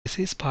This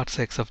is part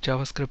 6 of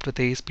JavaScript with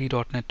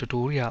ASP.NET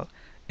tutorial.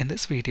 In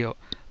this video,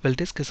 we'll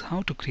discuss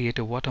how to create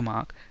a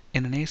watermark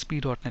in an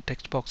ASP.NET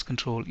text box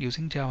control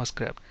using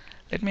JavaScript.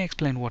 Let me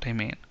explain what I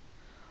mean.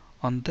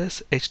 On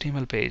this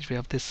HTML page, we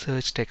have this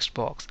search text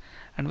box,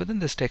 and within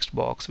this text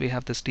box, we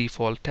have this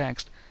default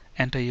text.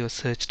 Enter your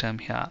search term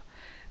here.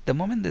 The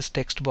moment this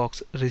text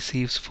box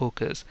receives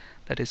focus,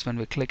 that is when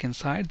we click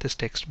inside this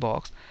text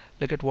box,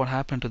 look at what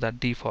happened to that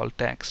default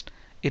text.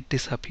 It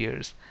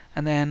disappears,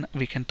 and then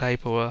we can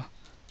type our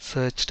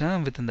search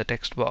term within the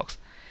text box.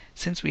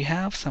 Since we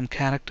have some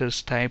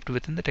characters typed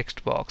within the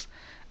text box,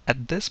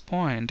 at this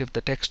point if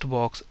the text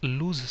box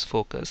loses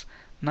focus,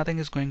 nothing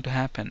is going to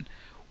happen.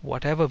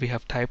 Whatever we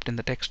have typed in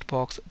the text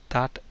box,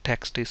 that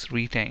text is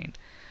retained.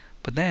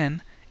 But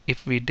then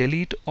if we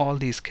delete all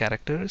these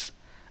characters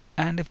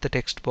and if the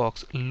text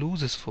box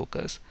loses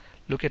focus,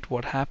 look at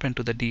what happened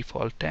to the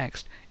default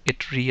text.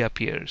 It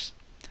reappears.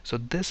 So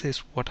this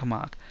is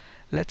watermark.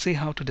 Let's see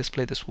how to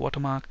display this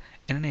watermark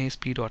in an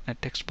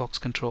ASP.NET text box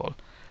control.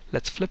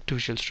 Let's flip to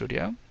Visual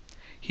Studio.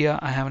 Here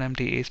I have an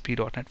empty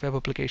ASP.NET web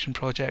application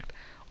project.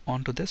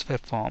 Onto this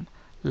web form,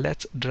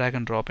 let's drag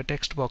and drop a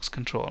text box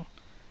control.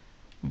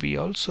 We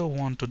also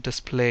want to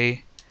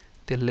display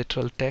the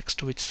literal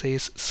text which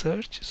says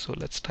search, so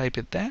let's type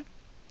it there.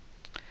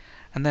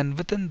 And then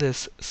within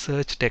this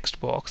search text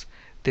box,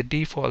 the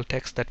default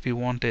text that we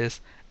want is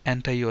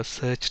enter your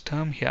search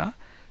term here.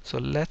 So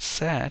let's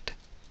set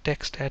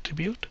text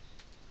attribute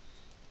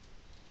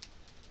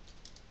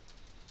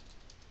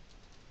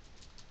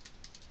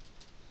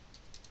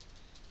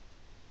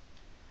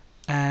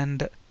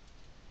and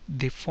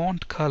the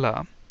font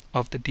color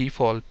of the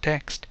default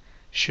text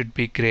should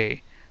be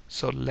gray.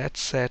 So let's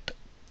set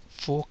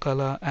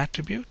ForeColor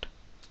attribute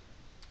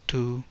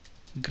to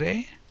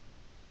gray,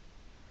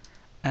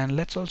 and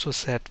let's also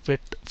set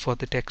width for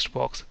the text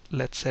box.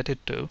 Let's set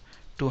it to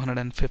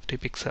 250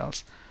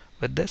 pixels.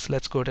 With this,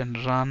 let's go ahead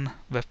and run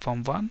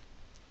webform 1.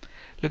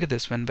 Look at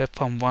this, when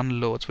webform 1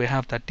 loads, we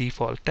have that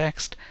default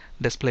text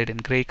displayed in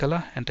gray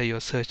color. Enter your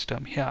search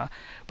term here.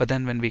 But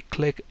then when we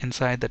click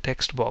inside the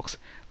text box,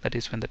 that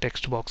is when the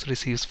text box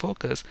receives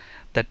focus,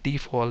 that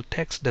default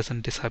text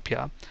doesn't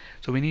disappear.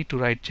 So we need to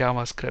write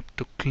JavaScript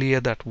to clear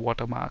that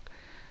watermark.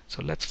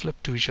 So let's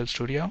flip to Visual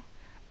Studio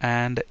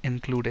and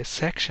include a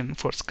section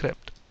for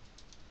script.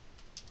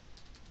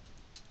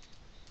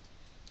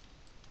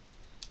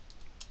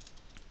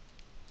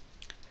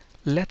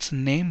 Let's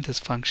name this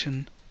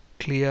function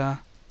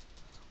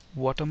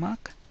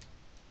ClearWaterMark,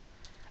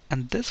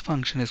 and this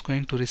function is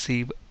going to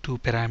receive two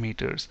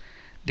parameters.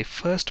 The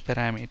first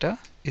parameter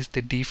is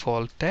the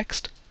default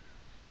text,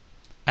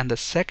 and the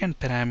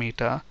second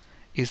parameter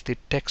is the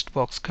text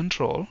box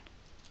control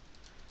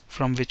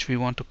from which we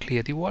want to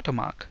clear the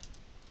watermark.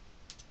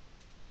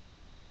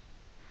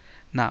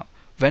 Now,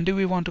 when do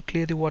we want to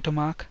clear the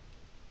watermark?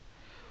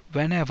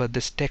 Whenever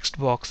this text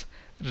box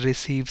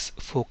receives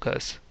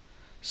focus.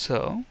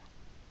 So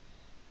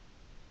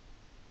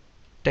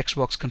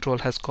TextBox control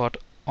has got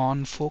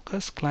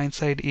onfocus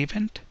client-side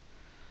event.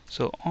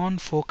 So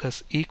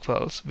onfocus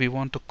equals, we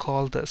want to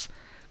call this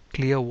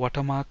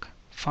ClearWaterMark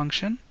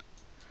function,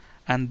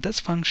 and this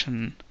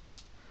function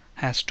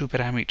has two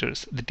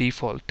parameters. The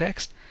default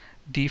text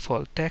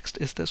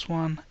is this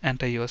one.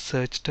 Enter your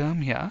search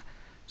term here.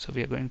 So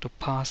we are going to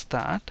pass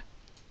that.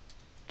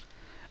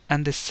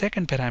 And the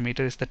second parameter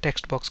is the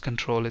text box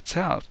control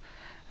itself.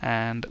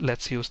 And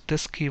let's use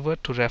this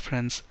keyword to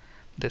reference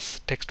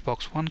this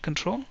textbox1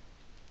 control.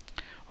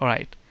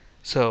 Alright,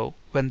 so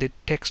when the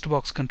text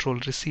box control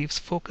receives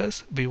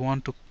focus, we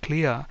want to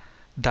clear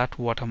that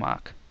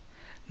watermark.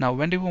 Now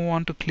when do we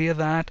want to clear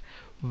that?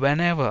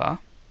 Whenever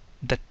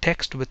the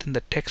text within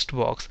the text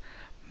box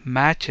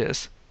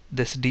matches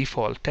this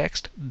default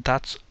text,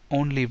 that's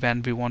only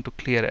when we want to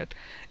clear it.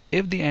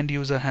 If the end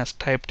user has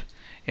typed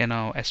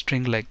a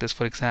string like this,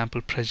 for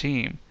example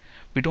Prajim,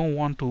 we don't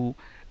want to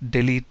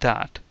delete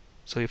that.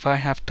 So if I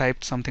have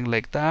typed something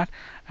like that,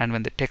 and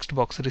when the text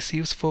box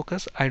receives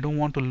focus, I don't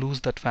want to lose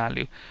that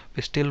value.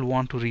 We still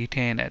want to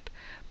retain it.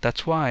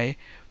 That's why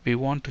we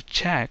want to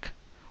check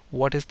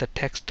what is the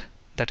text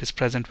that is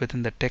present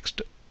within the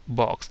text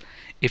box.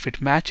 If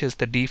it matches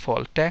the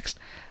default text,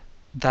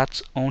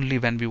 that's only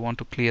when we want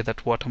to clear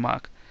that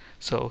watermark.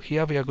 So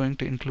here we are going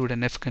to include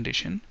an if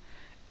condition.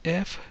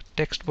 If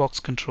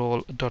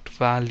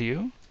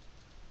textBoxControl.value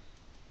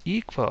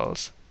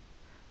equals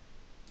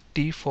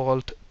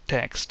default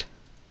text,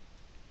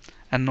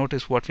 and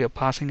notice what we are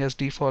passing as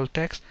default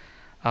text,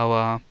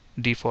 our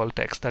default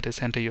text, that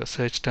is enter your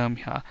search term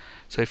here.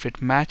 So if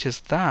it matches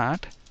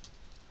that,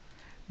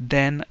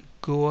 then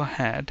go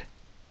ahead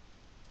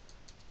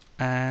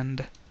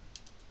and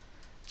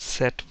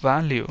set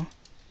value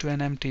to an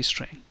empty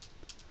string,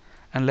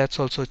 and let's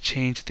also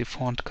change the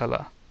font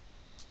color.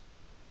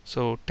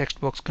 So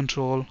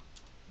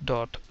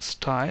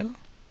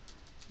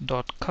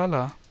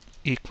textBoxControl.style.color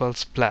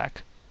equals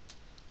black.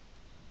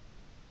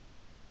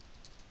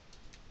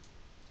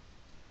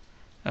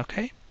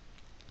 Okay,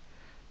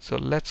 so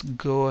let's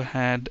go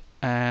ahead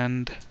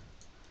and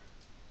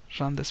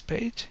run this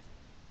page.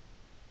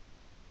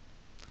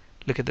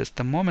 look at this,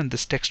 the moment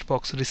this text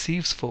box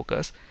receives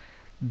focus,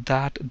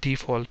 that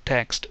default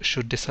text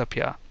should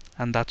disappear,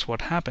 and that's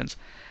what happens.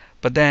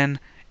 But then,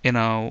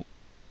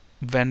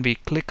 when we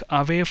click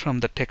away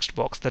from the text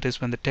box, that is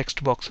when the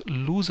text box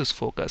loses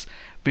focus,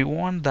 we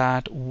want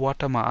that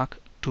watermark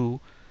to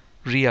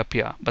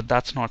reappear, but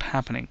that's not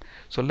happening.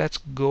 So let's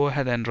go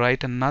ahead and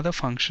write another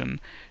function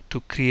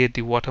to create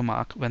the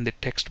watermark when the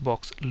text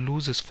box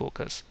loses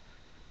focus.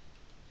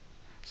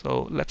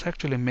 So let's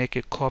actually make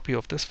a copy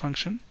of this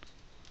function.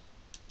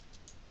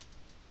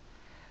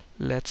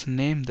 Let's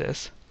name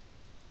this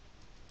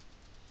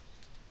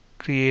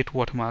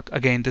CreateWaterMark.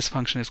 Again, this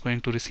function is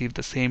going to receive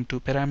the same two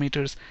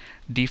parameters,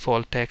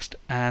 default text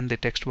and the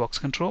text box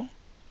control.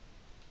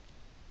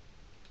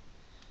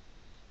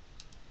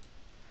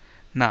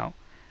 Now,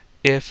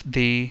 if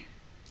the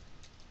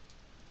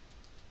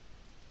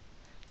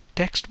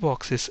text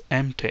box is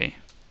empty,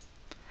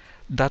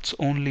 that's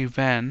only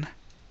when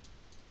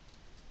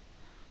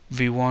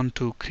we want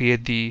to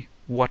create the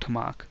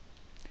watermark.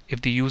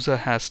 If the user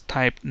has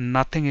typed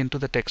nothing into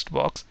the text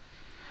box,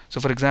 so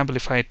for example,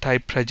 if I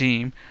type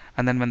Prajim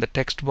and then when the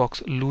text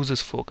box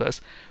loses focus,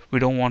 we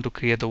don't want to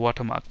create the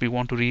watermark. We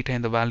want to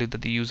retain the value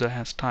that the user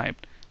has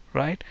typed,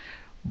 right?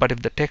 But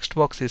if the text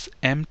box is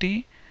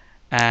empty,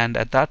 and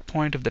at that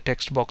point if the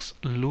text box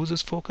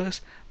loses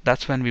focus,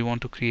 that's when we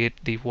want to create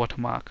the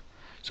watermark.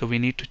 So we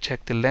need to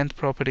check the length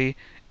property.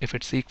 If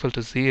it's equal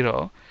to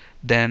 0,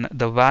 then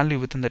the value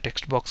within the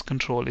text box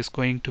control is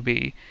going to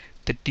be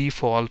the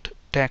default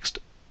text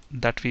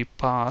that we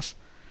pass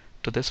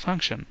to this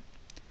function.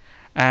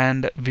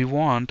 And we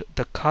want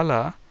the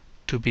color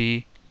to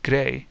be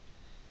gray,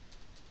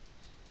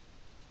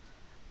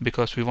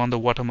 because we want the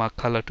watermark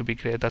color to be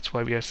gray. That's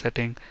why we are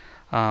setting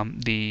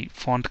the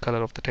font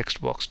color of the text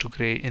box to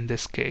gray in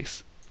this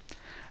case.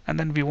 And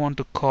then we want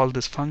to call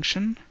this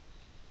function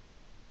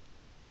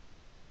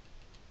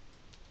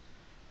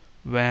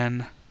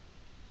when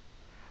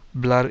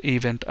blur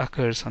event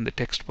occurs on the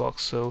text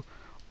box. So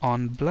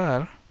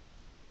onblur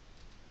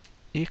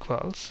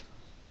equals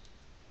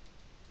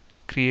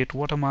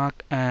CreateWaterMark,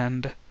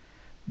 and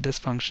this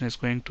function is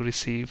going to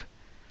receive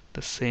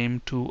the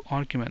same two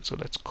arguments. So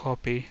let's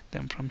copy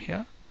them from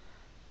here.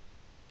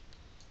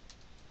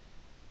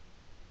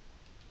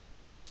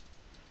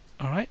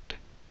 Alright,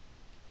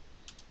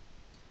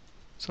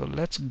 so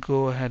let's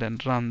go ahead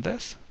and run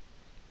this.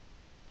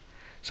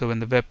 So when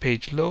the web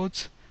page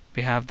loads,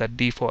 we have that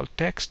default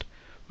text.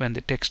 When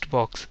the text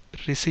box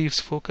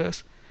receives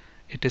focus,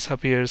 it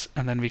disappears,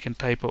 and then we can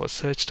type our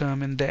search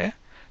term in there.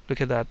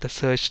 Look at that, the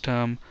search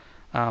term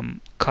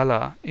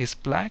color is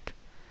black.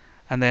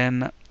 And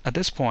then at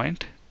this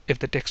point, if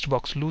the text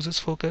box loses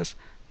focus,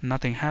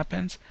 nothing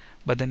happens.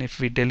 But then if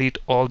we delete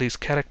all these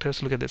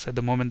characters, look at this, at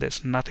the moment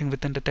there's nothing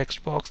within the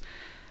text box.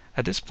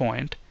 At this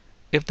point,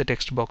 if the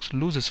text box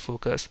loses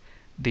focus,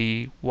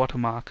 the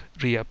watermark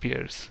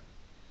reappears.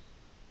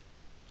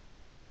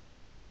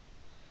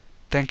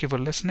 Thank you for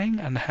listening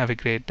and have a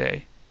great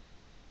day.